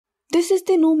This is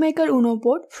the NuMaker UNO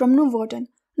Board from Nuvoton.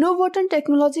 Nuvoton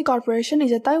Technology Corporation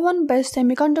is a Taiwan-based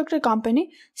semiconductor company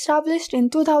established in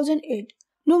 2008.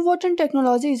 Nuvoton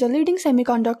Technology is a leading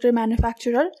semiconductor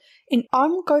manufacturer in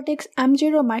ARM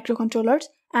Cortex-M0 microcontrollers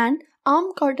and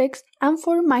ARM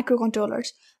Cortex-M4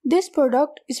 microcontrollers. This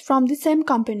product is from the same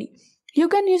company. You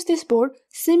can use this board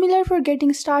similar for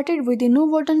getting started with the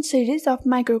Nuvoton series of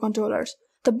microcontrollers.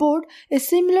 The board is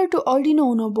similar to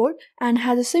Arduino UNO board and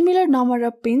has a similar number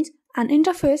of pins and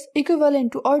interface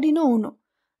equivalent to Arduino UNO.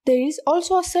 There is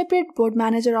also a separate board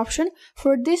manager option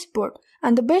for this board,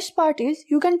 and the best part is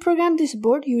you can program this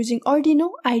board using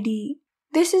Arduino IDE.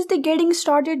 This is the getting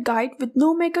started guide with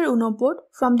NuMaker UNO board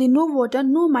from the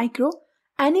Nuvoton NuMicro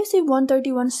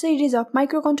NUC131 series of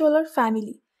microcontroller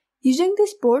family. Using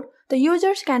this board, the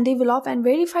users can develop and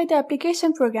verify the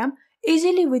application program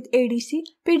easily with ADC,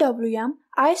 PWM,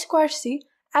 I2C,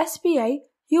 SPI,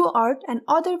 UART and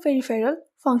other peripheral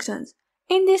functions.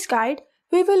 In this guide,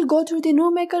 we will go through the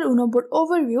NuMaker UNO board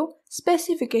overview,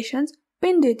 specifications,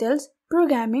 pin details,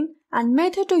 programming, and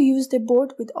method to use the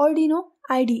board with Arduino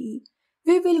IDE.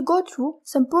 We will go through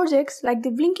some projects like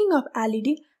the blinking of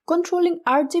LED, controlling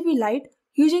RGB light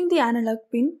using the analog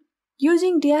pin,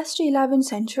 using DST11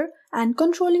 sensor, and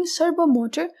controlling servo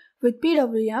motor with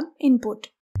PWM input.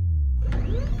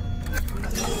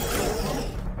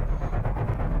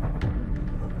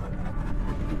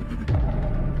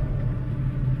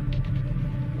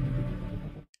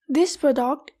 This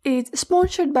product is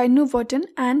sponsored by Nuvoton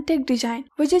and Tech Design,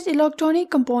 which is electronic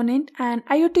component and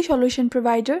IoT solution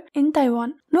provider in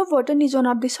Taiwan. Nuvoton is one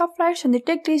of the suppliers on the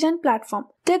Tech Design platform.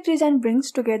 Tech Design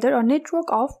brings together a network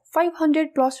of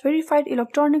 500 plus verified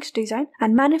electronics design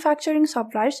and manufacturing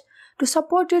suppliers to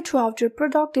support you throughout your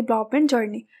product development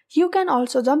journey. You can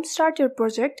also jumpstart your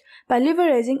project by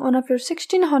leveraging one of your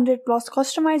 1600 plus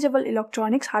customizable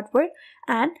electronics hardware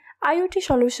and IoT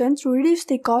solutions to reduce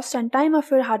the cost and time of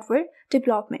your hardware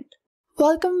development.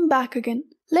 Welcome back again.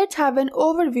 Let's have an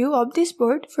overview of this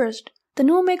board first. The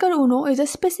NuMaker UNO is a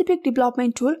specific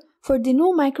development tool for the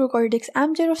NuMicro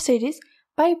Cortex-M0 series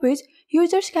by which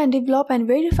users can develop and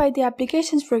verify the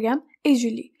applications program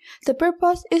easily. The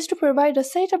purpose is to provide a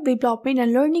set of development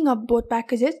and learning of both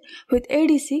packages with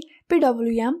ADC,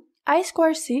 PWM,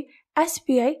 I2C,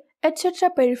 SPI, etc.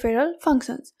 peripheral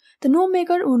functions. The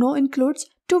NuMaker UNO includes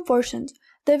two portions,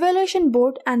 the evaluation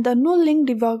board and the NuLink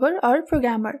debugger or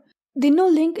programmer. The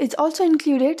NuLink is also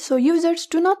included so users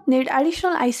do not need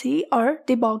additional IC or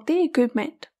debug the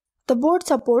equipment. The board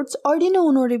supports Arduino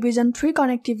UNO Revision 3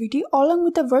 connectivity along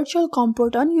with a virtual COM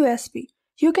port on USB.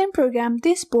 You can program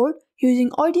this board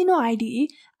using Arduino IDE,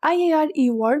 IAR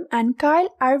eWarm and Kyle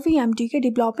RVMTK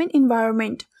development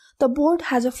environment. The board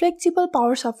has a flexible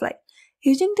power supply.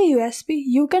 Using the USB,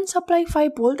 you can supply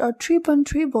 5 volt or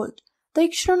 3.3 volt. The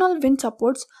external pin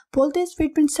supports voltage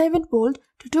between 7 volt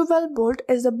to 12 volt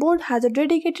as the board has a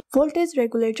dedicated voltage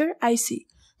regulator IC.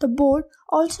 The board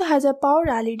also has a power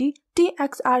LED,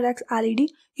 TXRX LED,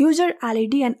 user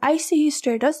LED and ICE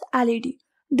status LED.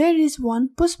 There is one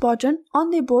push button on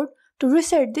the board to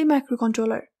reset the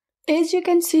microcontroller. As you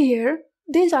can see here,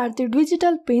 these are the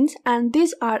digital pins and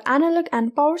these are analog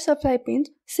and power supply pins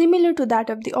similar to that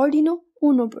of the Arduino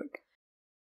UNO board.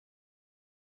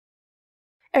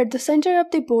 At the center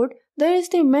of the board, there is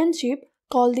the main chip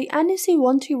called the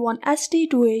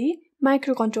MCU-NUC131SD2AE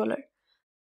microcontroller.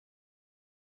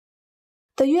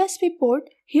 The USB port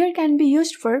here can be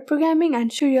used for programming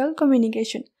and serial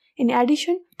communication. In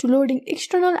addition to loading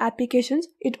external applications,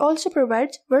 it also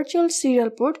provides virtual serial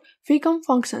port VCOM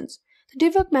functions. The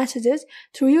debug messages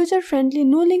through user-friendly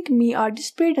NuLink Me are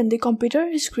displayed on the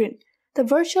computer screen. The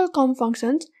virtual COM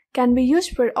functions can be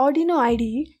used for Arduino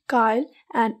IDE, Kyle,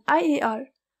 and IAR.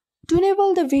 To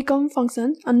enable the VCOM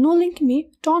function on NuLink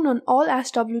Me, turn on all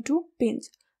SW2 pins.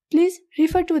 Please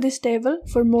refer to this table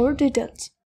for more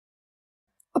details.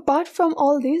 Apart from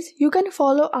all this, you can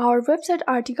follow our website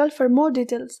article for more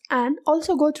details and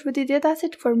also go through the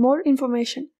dataset for more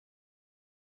information.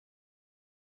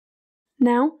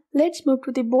 Now, let's move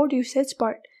to the board usage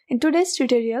part. In today's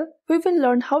tutorial, we will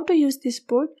learn how to use this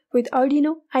board with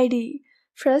Arduino IDE.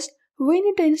 First, we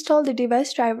need to install the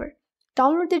device driver.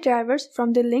 Download the drivers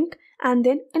from the link and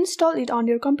then install it on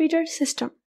your computer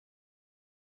system.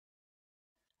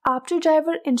 After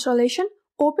driver installation,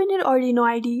 open your Arduino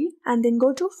IDE and then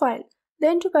go to File,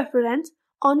 then to Preference.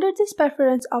 Under this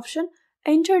Preference option,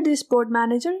 enter this board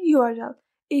manager URL.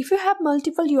 If you have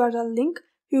multiple URL links,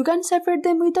 you can separate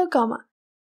them with a comma.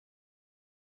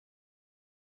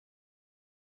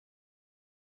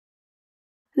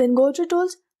 Then go to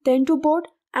Tools, then to Board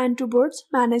and to Boards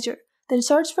Manager. Then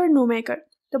search for NuMaker.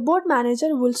 The board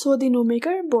manager will show the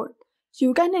NuMaker board.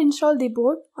 you can install the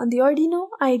board on the Arduino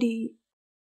IDE.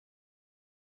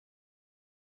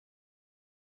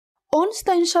 Once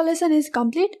the installation is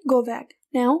complete, go back.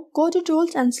 Now go to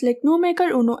Tools and select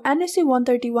NuMaker UNO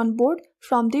NuC131 board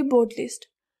from the board list.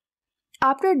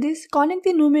 After this, connect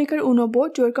the NuMaker UNO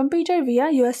board to your computer via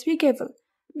USB cable.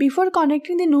 Before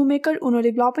connecting the NuMaker UNO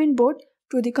development board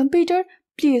to the computer,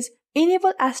 please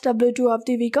enable SW2 of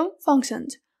the VCOM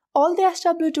functions. All the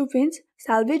SW2 pins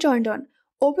shall be turned on.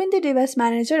 Open the device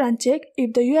manager and check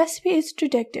if the USB is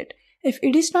detected. If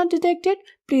it is not detected,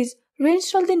 please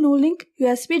reinstall the NuLink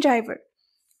USB driver.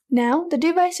 Now the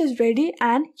device is ready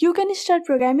and you can start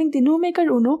programming the NuMaker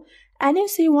UNO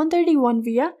NuC131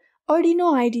 via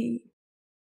Arduino IDE.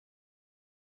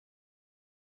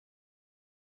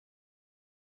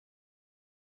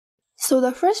 So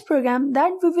the first program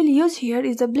that we will use here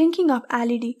is the blinking of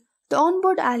LED. The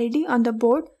onboard LED on the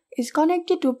board is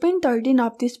connected to pin 13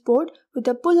 of this board with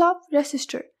a pull-up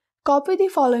resistor. Copy the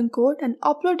following code and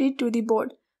upload it to the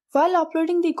board. While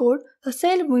uploading the code, the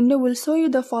cell window will show you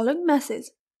the following message.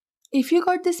 If you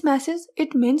got this message,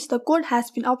 it means the code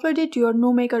has been uploaded to your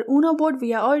NuMaker UNO board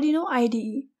via Arduino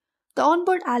IDE. The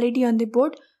onboard LED on the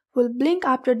board will blink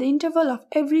after the interval of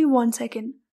every 1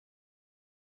 second.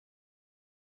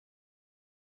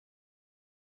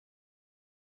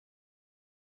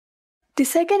 The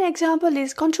second example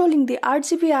is controlling the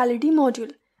RGB LED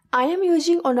module. I am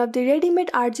using one of the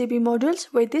ready-made RGB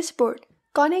modules with this board.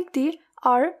 Connect the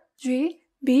R, G,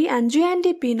 B and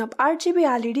G&D pin of RGB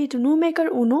LED to NuMaker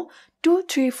UNO 2,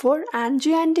 3, 4 and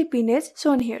G&D pin is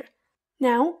shown here.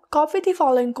 Now copy the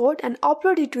following code and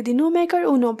upload it to the NuMaker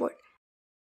UNO board.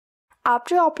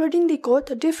 After uploading the code,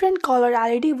 the different color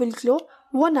LED will glow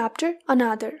one after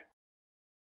another.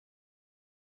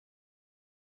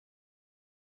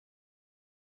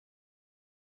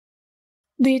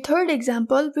 The third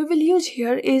example we will use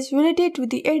here is related to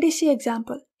the ADC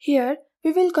example. Here,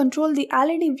 we will control the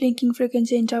LED blinking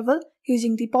frequency interval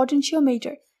using the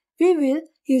potentiometer. We will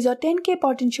use a 10K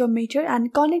potentiometer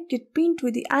and connect it pin to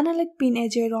the analog pin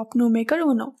edge of NuMaker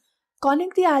UNO.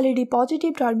 Connect the LED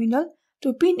positive terminal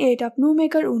to pin 8 of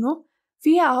NuMaker UNO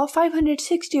via a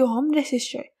 560 ohm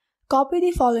resistor. Copy the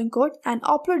following code and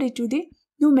upload it to the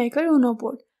NuMaker UNO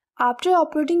board. After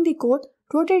uploading the code,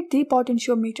 rotate the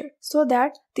potentiometer so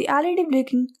that the LED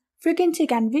blinking frequency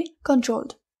can be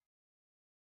controlled.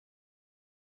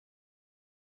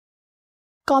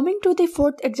 Coming to the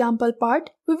fourth example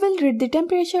part, we will read the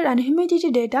temperature and humidity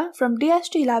data from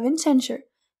DS211 sensor.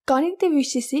 Connect the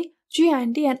VCC,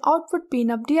 G&D and output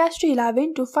pin of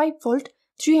DS211 to 5V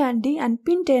G&D and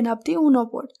pin 10 of the UNO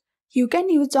board. You can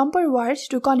use jumper wires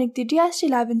to connect the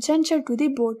DS211 sensor to the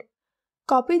board.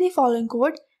 Copy the following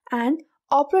code and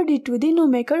upload it to the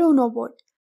NuMaker UNO board.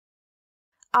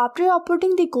 After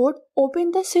uploading the code,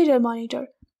 open the serial monitor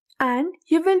and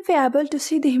you will be able to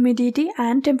see the humidity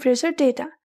and temperature data.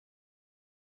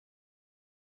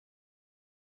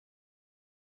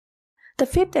 The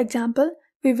fifth example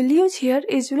we will use here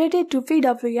is related to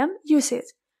PWM usage.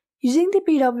 Using the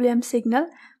PWM signal,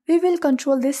 we will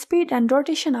control the speed and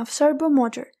rotation of servo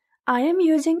motor. I am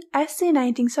using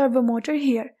SC19 servo motor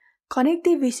here. Connect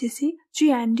the VCC,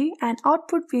 G&D and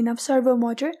output pin of servo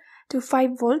motor to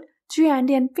 5V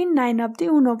G&D and pin 9 of the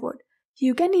UNO board.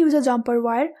 You can use a jumper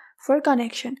wire for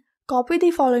connection. Copy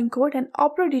the following code and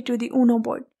upload it to the UNO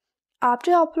board.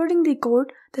 After uploading the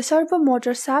code, the servo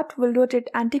motor shaft will rotate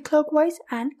anti-clockwise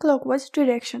and clockwise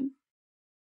direction.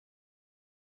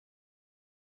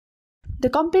 The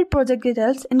complete project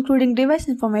details, including device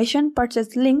information,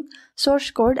 purchase link, source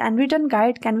code, and return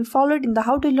guide can be followed in the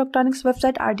How to Electronics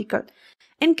website article.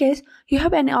 In case you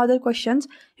have any other questions,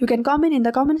 you can comment in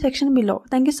the comment section below.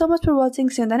 Thank you so much for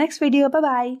watching. See you in the next video. Bye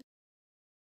bye.